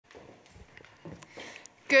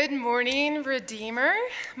Good morning, Redeemer.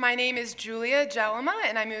 My name is Julia Jellema,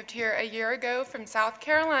 and I moved here a year ago from South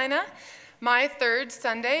Carolina. My third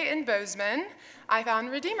Sunday in Bozeman, I found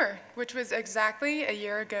Redeemer, which was exactly a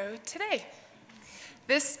year ago today.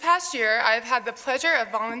 This past year, I've had the pleasure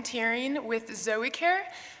of volunteering with ZoeCare,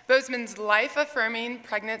 Bozeman's life-affirming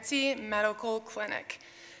pregnancy medical clinic.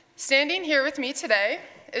 Standing here with me today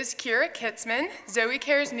is Kira Kitzman,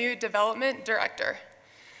 ZoeCare's new development director.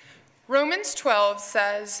 Romans 12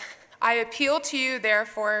 says, "I appeal to you,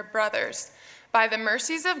 therefore, brothers, by the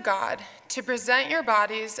mercies of God, to present your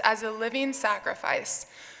bodies as a living sacrifice,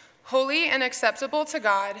 holy and acceptable to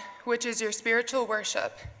God, which is your spiritual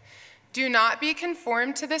worship. Do not be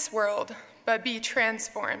conformed to this world, but be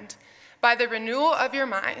transformed by the renewal of your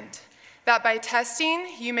mind, that by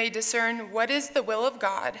testing you may discern what is the will of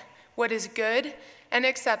God, what is good and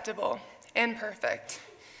acceptable and perfect."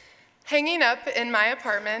 Hanging up in my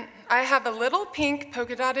apartment, I have a little pink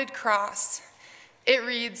polka-dotted cross. It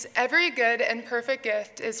reads, "Every good and perfect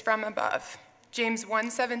gift is from above," James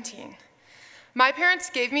 1:17. My parents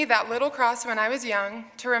gave me that little cross when I was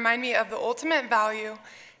young to remind me of the ultimate value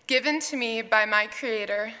given to me by my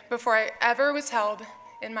Creator before I ever was held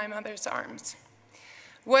in my mother's arms.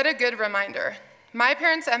 What a good reminder. My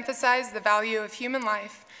parents emphasized the value of human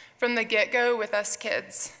life from the get-go with us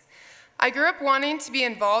kids. I grew up wanting to be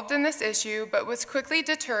involved in this issue, but was quickly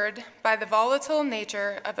deterred by the volatile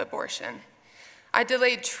nature of abortion. I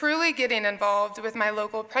delayed truly getting involved with my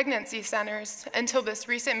local pregnancy centers until this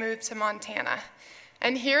recent move to Montana,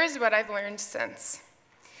 and here is what I've learned since.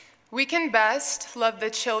 We can best love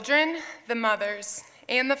the children, the mothers,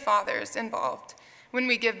 and the fathers involved when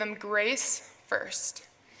we give them grace first.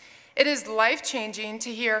 It is life-changing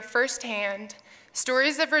to hear firsthand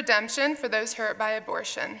stories of redemption for those hurt by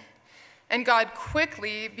abortion. And God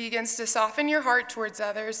quickly begins to soften your heart towards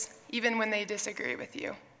others, even when they disagree with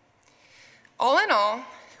you. All in all,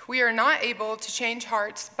 we are not able to change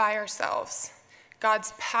hearts by ourselves.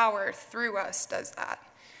 God's power through us does that.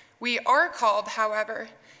 We are called, however,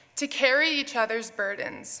 to carry each other's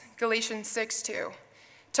burdens, Galatians 6:2,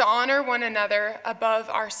 to honor one another above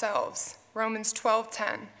ourselves, Romans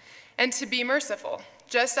 12:10, and to be merciful,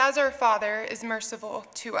 just as our Father is merciful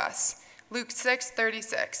to us, Luke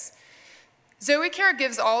 6:36. ZoeCare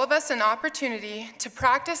gives all of us an opportunity to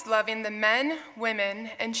practice loving the men,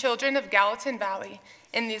 women, and children of Gallatin Valley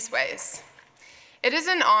in these ways. It is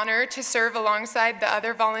an honor to serve alongside the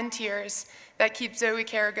other volunteers that keep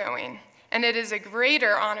ZoeCare going, and it is a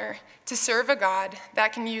greater honor to serve a God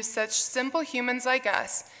that can use such simple humans like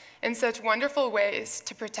us in such wonderful ways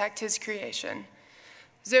to protect his creation.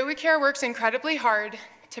 ZoeCare works incredibly hard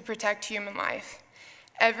to protect human life.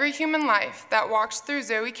 Every human life that walks through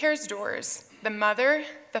ZoeCare's doors, the mother,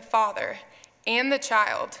 the father, and the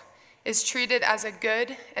child, is treated as a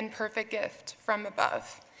good and perfect gift from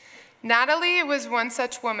above. Natalie was one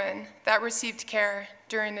such woman that received care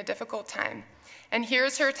during a difficult time, and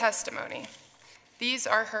here's her testimony. These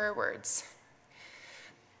are her words.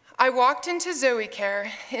 "I walked into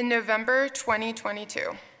ZoeCare in November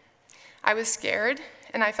 2022. I was scared,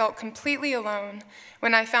 and I felt completely alone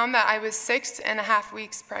when I found that I was 6.5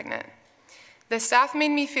 weeks pregnant. The staff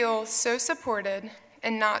made me feel so supported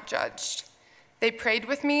and not judged. They prayed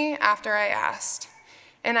with me after I asked,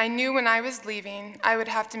 and I knew when I was leaving, I would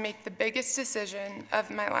have to make the biggest decision of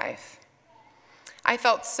my life. I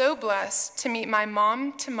felt so blessed to meet my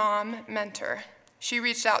mom-to-mom mentor. She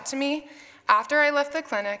reached out to me after I left the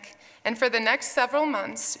clinic, and for the next several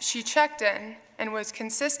months, she checked in and was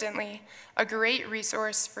consistently a great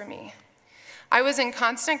resource for me. I was in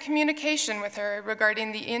constant communication with her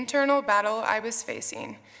regarding the internal battle I was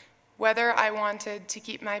facing, whether I wanted to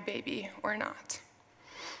keep my baby or not.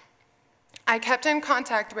 I kept in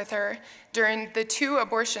contact with her during the 2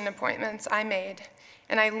 abortion appointments I made,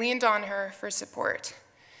 and I leaned on her for support.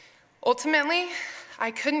 Ultimately, I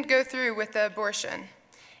couldn't go through with the abortion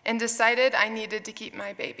and decided I needed to keep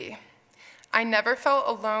my baby. I never felt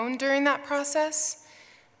alone during that process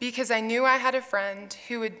because I knew I had a friend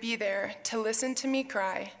who would be there to listen to me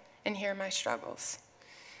cry and hear my struggles.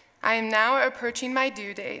 I am now approaching my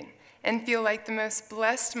due date and feel like the most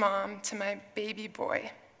blessed mom to my baby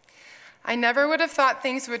boy. I never would have thought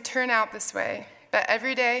things would turn out this way, but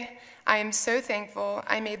every day I am so thankful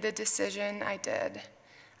I made the decision I did.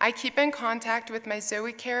 I keep in contact with my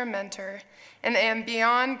ZoeCare mentor and am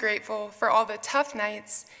beyond grateful for all the tough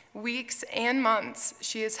nights, weeks, and months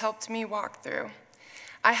she has helped me walk through.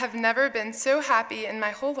 I have never been so happy in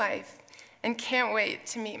my whole life and can't wait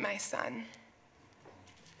to meet my son."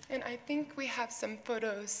 And I think we have some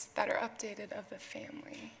photos that are updated of the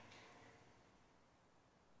family.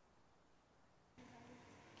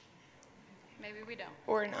 Maybe we don't.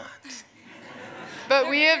 Or not. But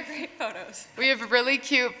we have great photos. We have really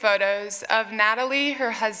cute photos of Natalie,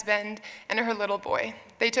 her husband, and her little boy.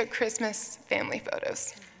 They took Christmas family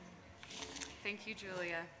photos. Thank you,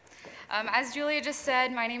 Julia. As Julia just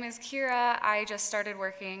said, my name is Kira. I just started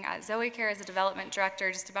working at ZoeCare as a development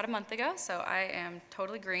director just about a month ago, so I am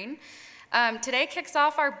totally green. Today kicks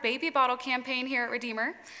off our baby bottle campaign here at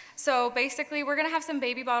Redeemer. So basically, we're going to have some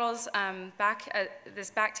baby bottles back at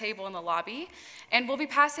this back table in the lobby, and we'll be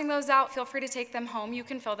passing those out. Feel free to take them home. You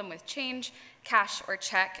can fill them with change, cash, or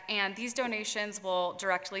check, and these donations will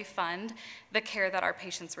directly fund the care that our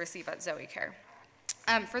patients receive at ZoeCare.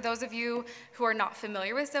 For those of you who are not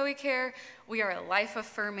familiar with ZoeCare, we are a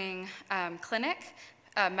life-affirming clinic,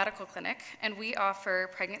 medical clinic, and we offer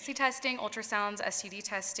pregnancy testing, ultrasounds, STD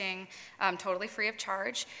testing, totally free of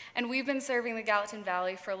charge. And we've been serving the Gallatin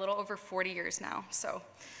Valley for a little over 40 years now, so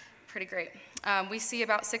pretty great. We see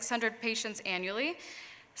about 600 patients annually.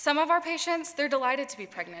 Some of our patients, they're delighted to be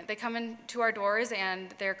pregnant. They come into our doors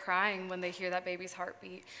and they're crying when they hear that baby's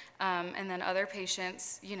heartbeat. And then other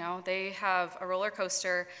patients, you know, they have a roller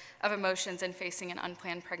coaster of emotions in facing an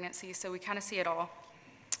unplanned pregnancy, so we kind of see it all.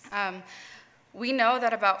 We know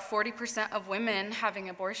that about 40% of women having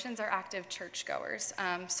abortions are active churchgoers.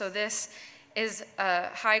 So this is a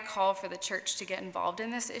high call for the church to get involved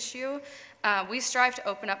in this issue. We strive to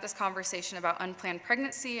open up this conversation about unplanned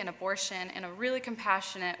pregnancy and abortion in a really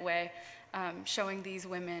compassionate way, showing these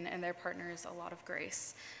women and their partners a lot of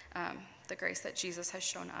grace, the grace that Jesus has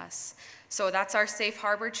shown us. So that's our Safe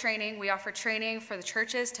Harbor training. We offer training for the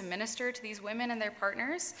churches to minister to these women and their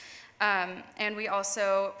partners. And we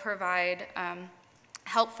also provide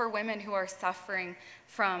help for women who are suffering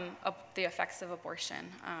from the effects of abortion.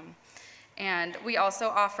 And we also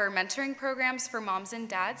offer mentoring programs for moms and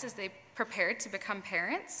dads as they prepare to become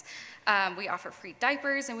parents. We offer free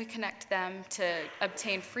diapers, and we connect them to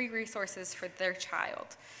obtain free resources for their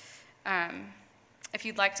child. If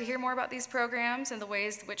you'd like to hear more about these programs and the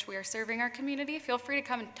ways in which we are serving our community, feel free to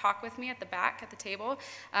come and talk with me at the back at the table.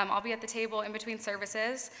 I'll be at the table in between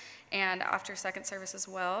services and after second service as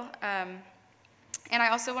well. And I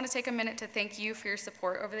also want to take a minute to thank you for your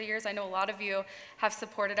support over the years. I know a lot of you have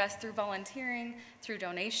supported us through volunteering, through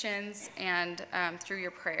donations, and through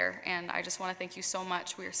your prayer. And I just want to thank you so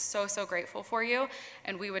much. We are so, so grateful for you,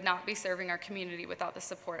 and we would not be serving our community without the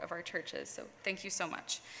support of our churches. So thank you so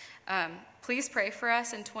much. Please pray for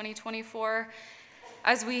us in 2024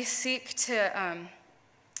 as we seek the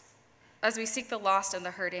lost and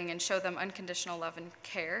the hurting and show them unconditional love and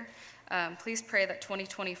care. Please pray that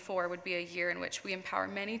 2024 would be a year in which we empower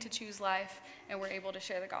many to choose life and we're able to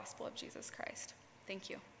share the gospel of Jesus Christ. Thank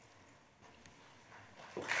you.